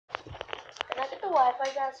Wi-Fi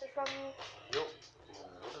password from you? Yo,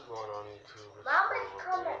 what is going on YouTube? Mama's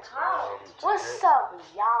coming home. What's up,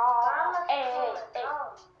 y'all? Mama's coming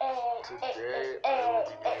home. Today, I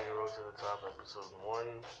will be doing Road to the Top episode 1.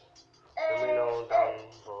 Let me know down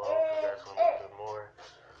below if you guys want me to do more.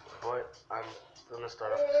 But I'm going to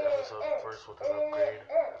start off this episode first with an upgrade.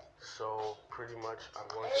 So, pretty much, I'm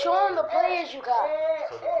going to... Show them the players you got.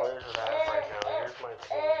 So, the players that I have right now, here's my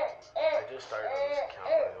team. I just started on this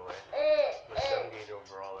account, by the way. I'm 78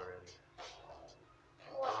 overall already.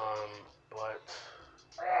 But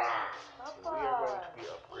we are going to be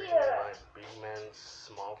upgrading my big man,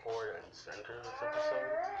 small forward, and center this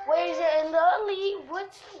episode. Wait, is it in the elite?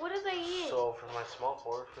 What are they in? So for my small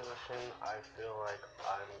forward position, I feel like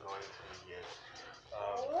I'm going to get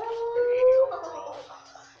an 80 overall.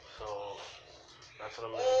 So that's what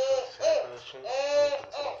I'm going to do for the center position, and for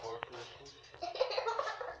the small forward position.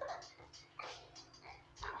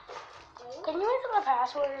 Can you enter my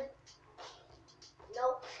password?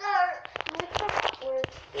 Nope, sir.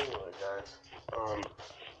 Anyway, guys,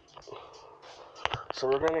 so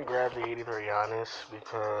we're gonna grab the 83 Giannis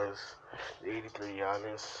because the 83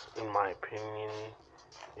 Giannis, in my opinion,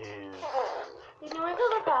 is. Did you enter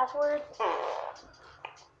the password?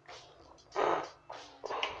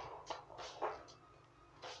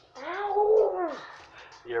 Ow!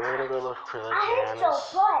 Yeah, we're gonna go look for the I hit Giannis.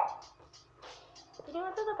 your butt. Did you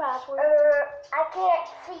enter the password? I can't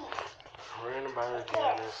see. We're gonna buy the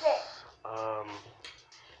Giannis.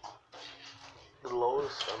 The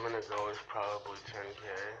lowest I'm gonna go is probably 10K.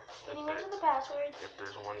 Did you enter the password? If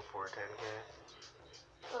there's one for 10K.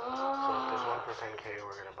 So if Oh. there's one for 10K,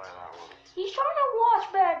 we're gonna buy that one. He's trying to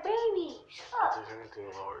watch bad babies. If there's anything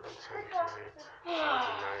lower than 10K, that would be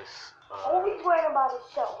nice. Always worried about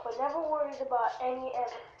himself, but never worried about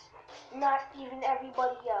not even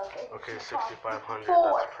everybody else. Okay, 6,500.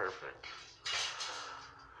 That's perfect.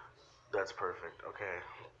 That's perfect. Okay.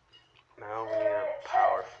 Now we need a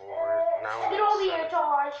power forward. Now we Get over need here, a center.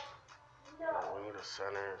 George. Now we need a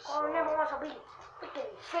center. Oh, So, never wants to be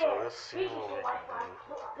freaking so fair. let's see what we can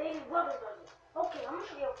do. Baby brother does it. Okay, I'm gonna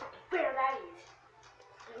show you how freaking fair that is.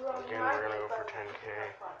 Again, we're gonna go for 10K.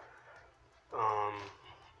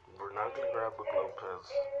 We're not gonna grab Brook Lopez.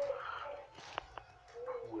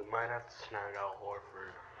 We might have to snag out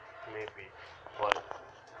Horford, maybe. But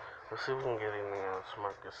let's see if we can get anything else.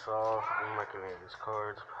 Marcus Gasol, I'm not gonna get these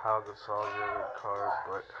cards. How Gasol, you have a card,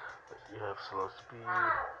 but you have slow speed.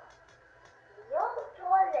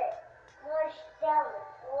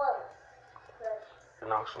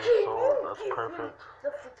 An auction sold, that's perfect.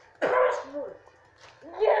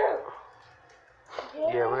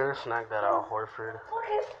 Yeah, we're gonna snag that out, Horford.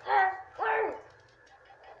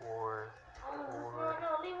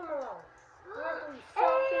 No, leave him alone.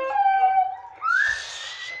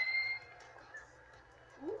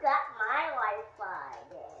 You got my Wi-Fi,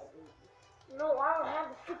 Daddy. No, I don't have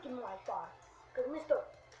the freaking Wi-Fi. Because Mr.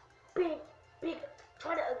 Big,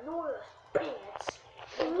 trying to ignore us pants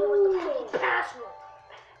and give us the freaking password.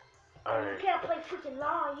 Alright. You can't play freaking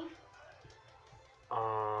live.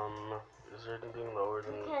 Is there anything lower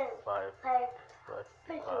than 5?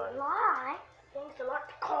 Freaking live. Thanks a lot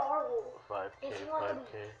to Carl. 5K, And she wants to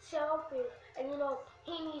 5K. be selfish. And you know,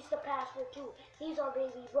 he needs the password too. He's our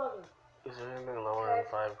baby brother. Is there anything lower than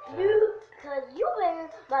 5K? Because you been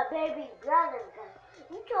my baby brother. Cause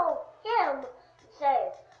you told him, say,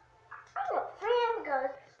 I'm a friend because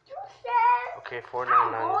you said Okay, I'm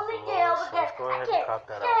 499 going is to the jail lowest, so because let's go I ahead and can't cop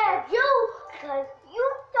that stand out. you because you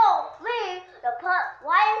told me to put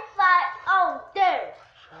Wi-Fi on there.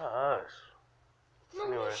 Shut us. No,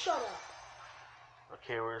 Anyway. shut up.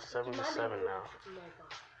 Okay, we're at 77 now.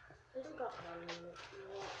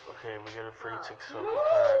 Okay, we get a free 6 silver pack.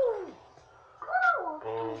 No!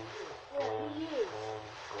 Boom, boom, boom,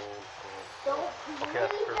 boom, boom. Don't Okay,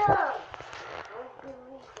 that's believe perfect. them. Don't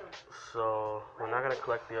believe them. So, we're not going to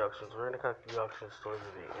collect the auctions. We're going to collect the auctions towards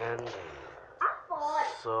the end. I thought.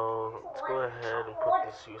 So, let's go ahead and put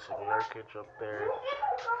this use of Nurkic up there.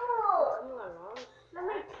 Let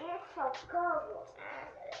me get some cover.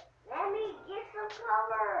 Let me get some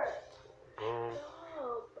cover. Boom.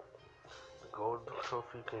 The gold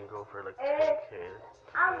trophy can go for like 10K.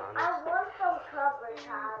 I want some cover,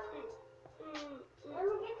 Tyler. Let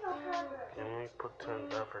me get some cover. Can we put 10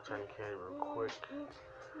 down for 10K real quick?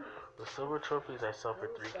 The silver trophies I sell for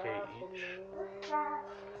 3K each.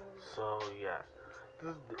 So yeah.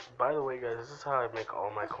 By the way, guys, this is how I make all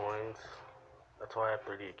my coins. That's why I have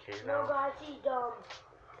 38K No, now. guys, he's dumb.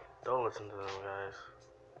 Don't listen to them, guys.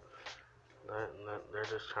 They're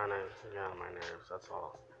just trying to get on my nerves. That's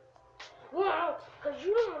all. Yeah, because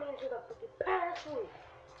you don't want to enter the freaking password.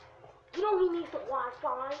 You know he needs the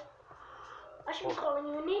Wi-Fi. I should be calling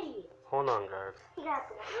you an idiot. Hold on, guys. He got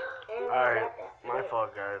the Alright, my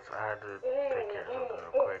fault, guys. I had to take care of something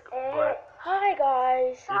real quick. But Hi,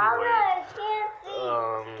 guys. anyway,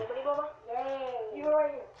 You're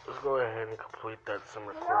right here. let's go ahead and complete that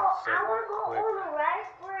summer No, court set I want to real go quick. on the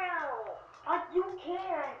rice ground. You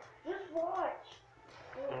can. Just watch.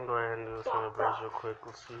 I'm gonna go ahead and do the summer bridge real quick.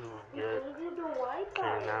 Let's see who we get. You do Wi-Fi.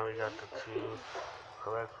 Okay, now we got the 2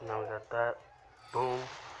 correct. Now we got that. Boom.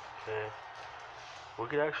 Okay. We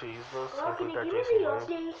could actually use those to Well, can complete you that give me Jason the Williams.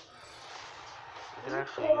 update? We could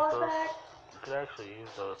actually use those. We could actually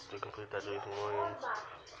use those to complete that Jason Williams.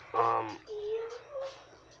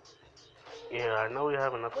 Yeah, I know we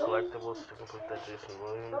have enough collectibles to complete that Jason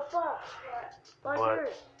Williams,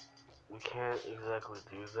 but we can't exactly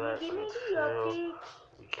do that until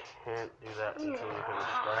we can't do that until we finish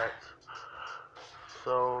stats.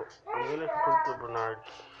 So I'm gonna complete the Bernard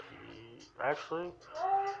Key. Actually,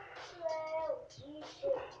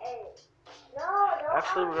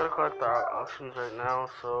 we're gonna collect our auctions right now.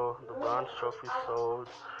 So the bronze trophy sold,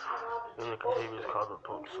 and the contagious called the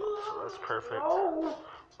book sold. So that's perfect.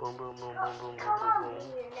 Boom, boom, boom, boom, boom, boom, boom, boom.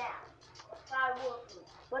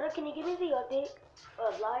 Brother, can you give me the update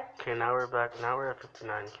of live? Okay, now we're back. Now we're at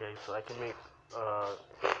 59K, so I can make. So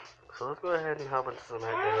let's go ahead and hop into some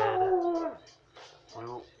head-to-head.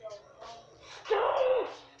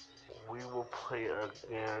 We will play against.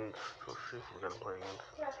 Let's see if we're gonna play against.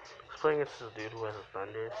 Let's play against this dude who has a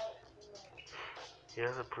Thunder. He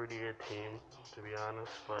has a pretty good team, to be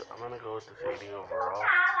honest, but I'm gonna go with this 80 overall.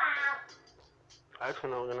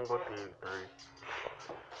 Actually, no, we're gonna go with the 83.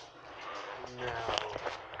 Now,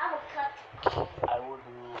 I will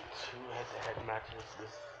do 2 head-to-head matches.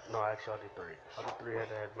 No, actually, I'll do 3. I'll do 3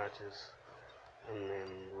 head-to-head matches, and then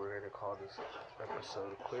we're gonna call this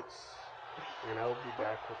episode quits. And I will be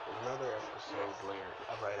back with another episode later,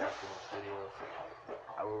 right after this video.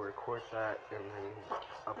 I will record that and then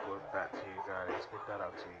upload that to you guys. Get that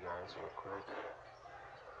out to you guys real quick.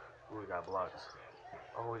 Ooh, we got blocked.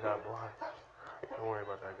 Oh, we got blocked. Don't worry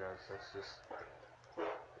about that, guys. That's just.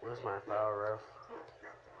 Where's my foul, ref?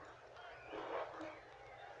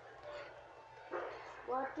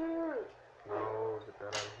 What, dude? No, get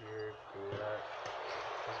that out of here. Do that.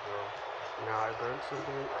 Let's go. Now I learned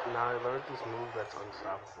something. Now I learned this move that's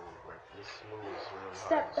unstoppable. Like this move is really hard.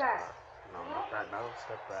 Step back. No, not that. Not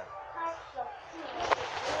step back. I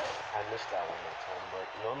missed that one that time, but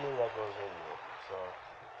normally that goes in there. So.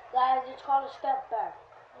 Guys, it's called a step back.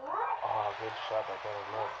 Oh, good shot. I got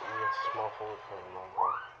him up. We get small forward for him, bro.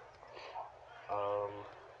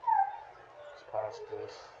 Let's pass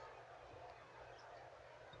this.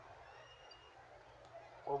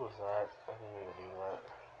 What was that? I didn't mean to do that.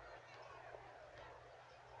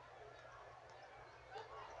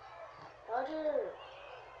 Roger.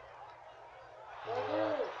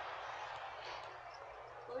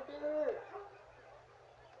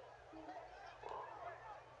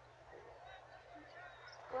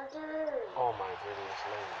 Oh my goodness,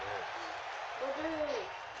 lame man.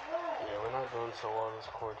 Yeah, we're not doing so well this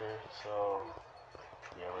quarter, so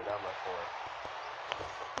yeah, we're down by 4.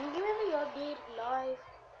 Can you give me the update live?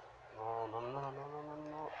 No. Oh my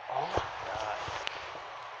god.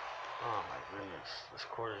 Oh my goodness, this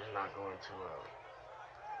quarter is not going too well.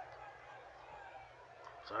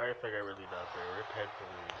 Sorry if I got really out there. Rip head for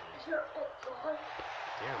losing.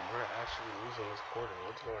 Damn, we're actually losing this quarter.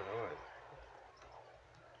 What's going on?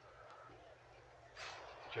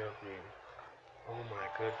 Joking. Oh my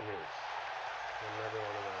goodness. Another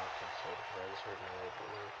one of my options sold because I just heard my open.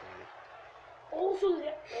 Also,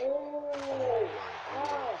 Oh my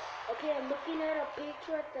goodness. okay, I'm looking at a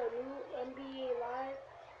picture at the new NBA Live.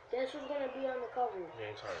 This was gonna be on the cover.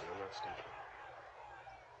 James Harden, I'm not stupid.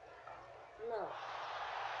 No.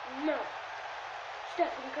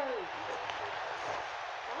 Stephen Curry.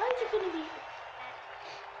 Why is it gonna be?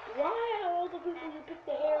 Why are all the people you picked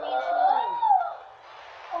the hairiest one?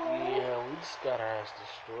 Yeah, we just got our ass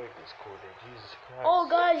destroyed this quarter. Jesus Christ. Oh,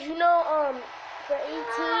 guys, you know, for 18,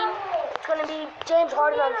 it's gonna be James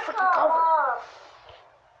Harden on the freaking cover.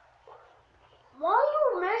 Why are you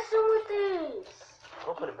messing with this?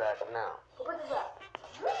 Go put it back now. Go put this up.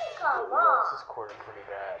 This quarter pretty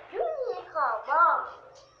bad.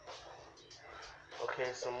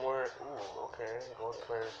 Okay, some more. Ooh, okay. Gold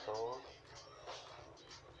player sold.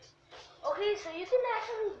 Okay, so you can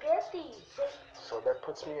actually get these. So that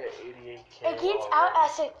puts me at 88K. It gets out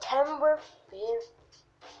at September 15th.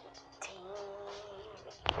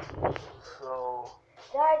 So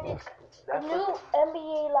Guys, the new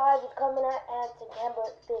NBA Live is coming out at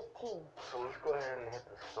September 15th. So let's go ahead and hit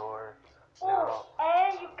the store. Oh,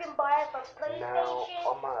 and you can buy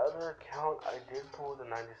another account, I did pull the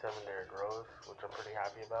 97 Derrick Rose, which I'm pretty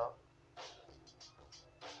happy about.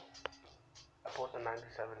 I pulled the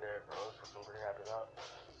 97 Derrick Rose, which I'm pretty happy about.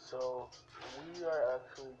 So, we are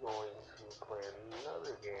actually going to play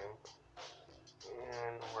another game.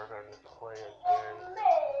 And we're going to play again.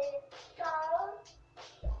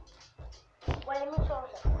 Wait, let me show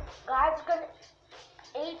you. Guys, it's gonna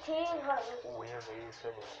 18, honey. We have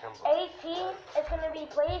 87 Kemba. 18 is gonna be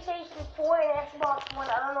PlayStation 4 and Xbox One.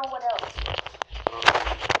 I don't know what else.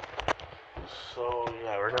 So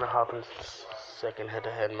yeah, we're gonna hop into the second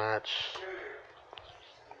head-to-head match.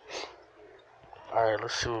 All right,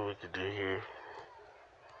 let's see what we can do here.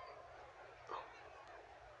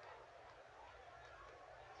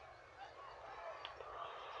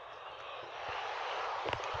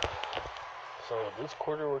 So this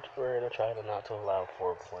quarter, we're going to try to not to allow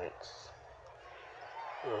 4 points.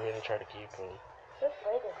 We're going to try to keep them. Let's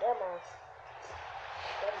play the demo.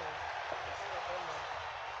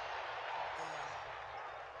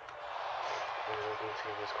 We're going to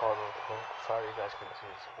see this call. Sorry you guys couldn't see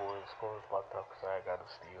the score. The score was blocked up because I got a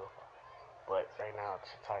steal. But right now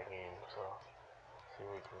it's a tie game, so see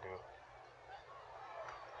what we can do.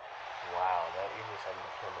 Wow, that 87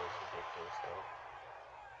 Kemba is ridiculous though.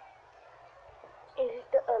 Is it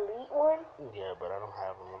the elite one? Yeah, but I don't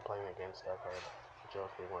have him. I'm playing against that card.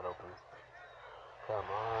 Joe's being wide open. Come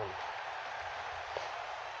on.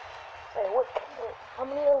 Wait, what? How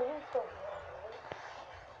many elites are there?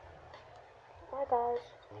 Hi guys.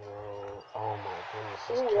 No. Oh my goodness.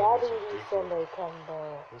 This Ooh, Kemba's that is Sunday ridiculous.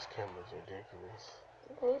 Kemba. This Kemba's ridiculous.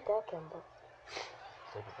 I hate that Kemba.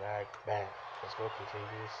 Take it back. Bang. Let's go,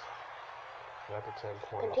 Contagious. Got the 10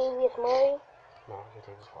 points. Contagious Murray? No,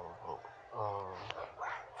 Contagious follow hope.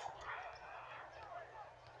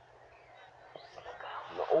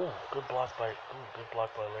 No, oh, good block by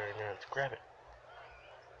Larry Nance. Grab it.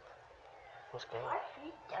 Let's go. I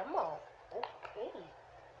see demo. Okay.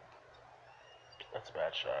 That's a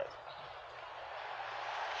bad shot.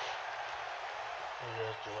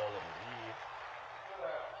 Here's Joel Embiid.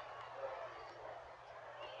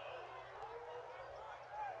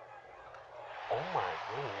 Oh my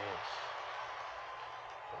goodness.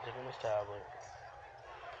 I'm taking this tablet.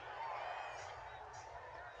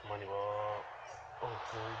 Money ball. Oh,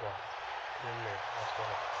 here we go. Get in there. Let's go.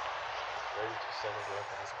 32 seconds left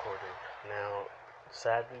in this quarter. Now,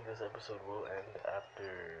 sadly, this episode will end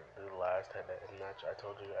after the last head-to-head match. I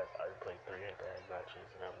told you I played 3 head-to-head matches,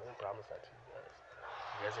 and I'm going to promise that to you guys.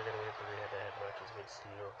 You guys are going to get 3 head-to-head matches with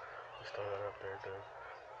Steel. We started up there to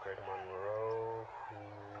Greg Monroe, who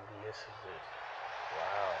misses it.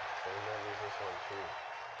 Wow. So we might lose this one, too,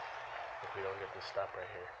 if we don't get this stop right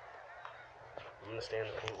here. I'm going to stay in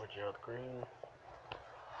the paint with Gerald Green.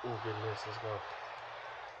 Ooh, good miss. Let's go.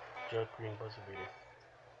 Gerald Green buzzer beater.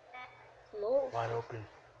 No. Wide open.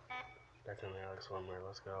 That's in the Alex Swimmer.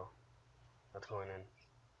 Let's go. That's going in.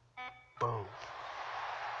 Boom.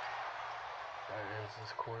 That ends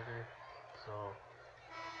this quarter. So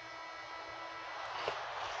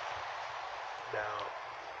now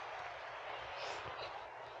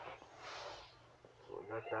we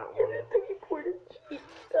got that one.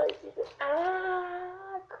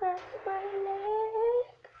 Cracked my leg.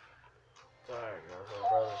 Alright, guys, my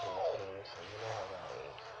brother's gonna finish, so you know how that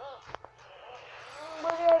is.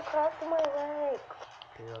 Where did I crack my leg?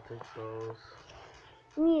 Okay, I'll take those.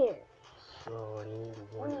 Yeah. So I need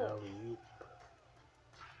one alley-oop.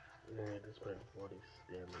 And I had to spend 40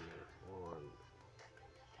 stamina on.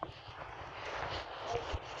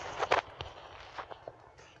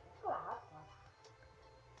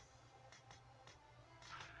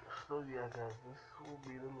 So yeah, guys, this will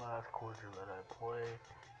be the last quarter that I play,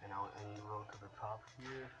 and I'll end the road to the top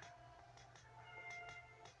here.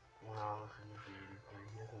 Wow, this is the 83.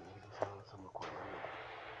 He has an 87 some equipment.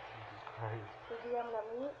 Jesus Christ. Did you have enough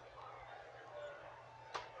meat?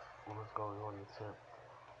 Well, let's go. We want to tip.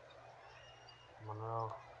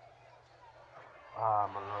 Monroe.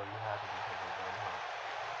 Monroe, you have to be taking a gun, huh?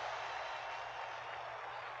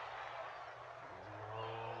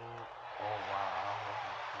 Oh, wow. I hope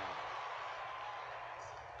you shoot.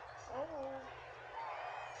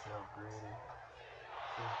 Joe Green.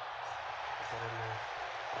 Put that in there.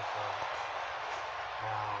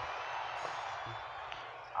 Now,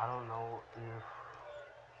 I don't know if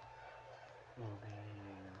the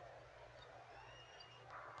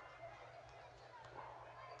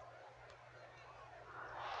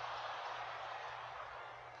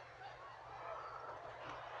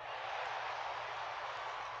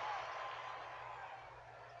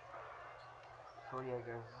so yeah,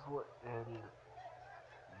 guys, this will end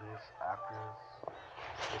this after this.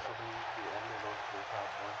 This will be the end of those 3 top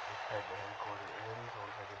once this head-to-head quarter ends,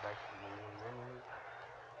 once I get back to the main menu,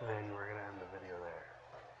 then we're gonna end the video there.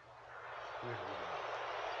 Here's the video.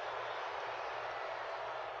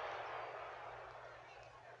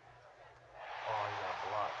 Oh, he got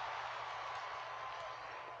blocked.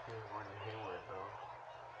 Here's Gordon Hayward though.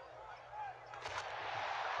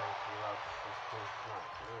 Coaching up, this team's not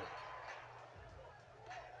good.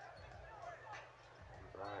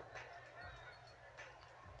 Back.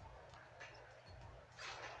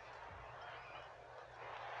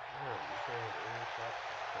 Man, you can't have any shots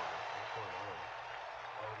this quarter. What's going on?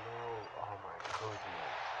 Oh no, oh my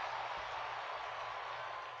goodness.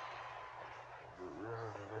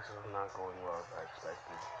 This is not going well as I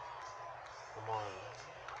expected. Come on.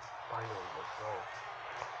 Finally, let's go.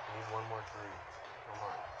 Need one more three. Come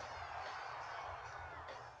on.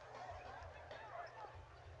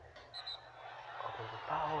 Offensive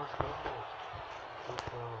foul, let's go. Let's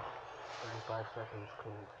go. 35 seconds.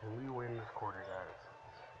 Can we win this quarter, guys?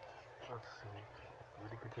 Let's see.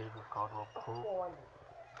 Rudy Contagious Caldwell Pope.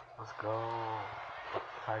 Let's go.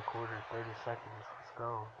 Tie quarter, 30 seconds. Let's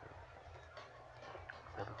go.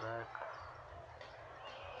 Step it back.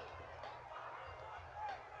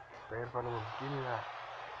 Stay in front of him. Give me that.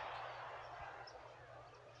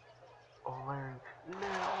 Oh, Larry. No,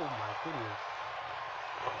 oh my goodness.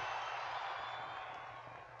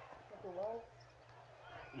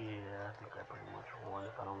 Yeah, I think I pretty much won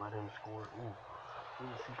if I don't let him score. Ooh.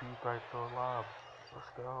 Ooh, CPU strike throw lob.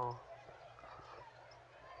 Let's go.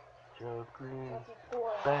 Joe Green.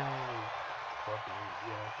 Bang.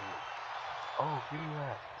 Yeah. Oh, give me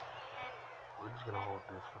that. We're just gonna hold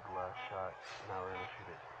this for the last shot. Now we're gonna shoot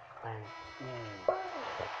it. Bang. Ooh.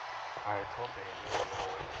 Alright, 12 bang.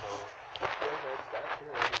 So, that's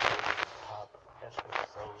your top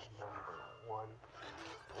episode number 1.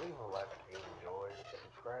 Leave a like if you enjoyed.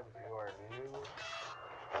 Subscribe if you are new.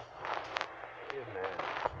 Yeah, man.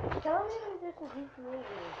 Tell me if this is YouTube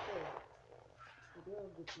video too.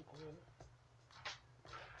 We'll get you to.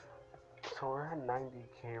 So we're at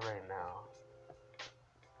 90K right now.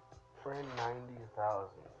 We're at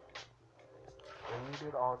 90,000. And we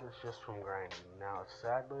did all this just from grinding. Now,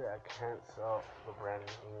 sadly, I can't sell the Brandon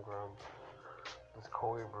Ingram, this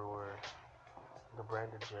Corey Brewer, the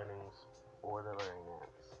Brandon Jennings, or the Larry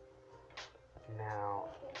Nance. Now,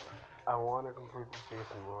 I want to complete this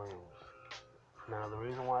Jason Williams. Now, the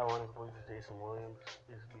reason why I want to complete this Jason Williams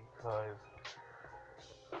is because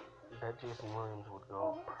that Jason Williams would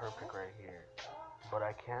go perfect right here. But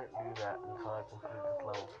I can't do that until I complete this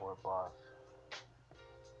level 4 boss.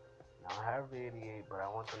 Now, I have the 88, but I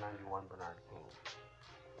want the 91 Bernard King.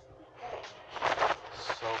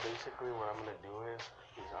 So, basically, what I'm going to do is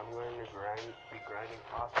I'm going to be grinding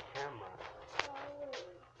off camera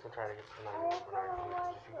to try to get to 91 Bernard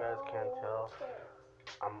King. If you guys can't tell,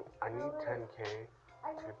 I need 10K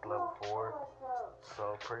to get to level 4.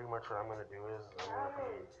 So, pretty much what I'm going to do is I'm going to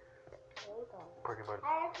be pretty much.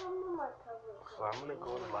 So I'm gonna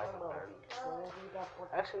go to live events.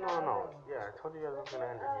 Actually, no. Yeah, I told you guys I was gonna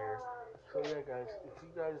end it here. So yeah, guys, if you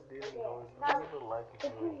guys did enjoy, leave a like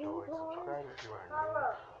if you enjoyed. Subscribe if you are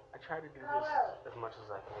new. I try to do this as much as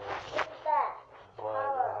I can.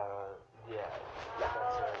 But yeah,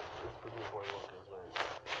 that's it. It's been your boy Wilkins, man.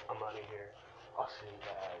 I'm out of here. I'll see you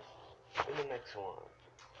guys in the next one.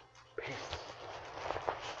 Peace.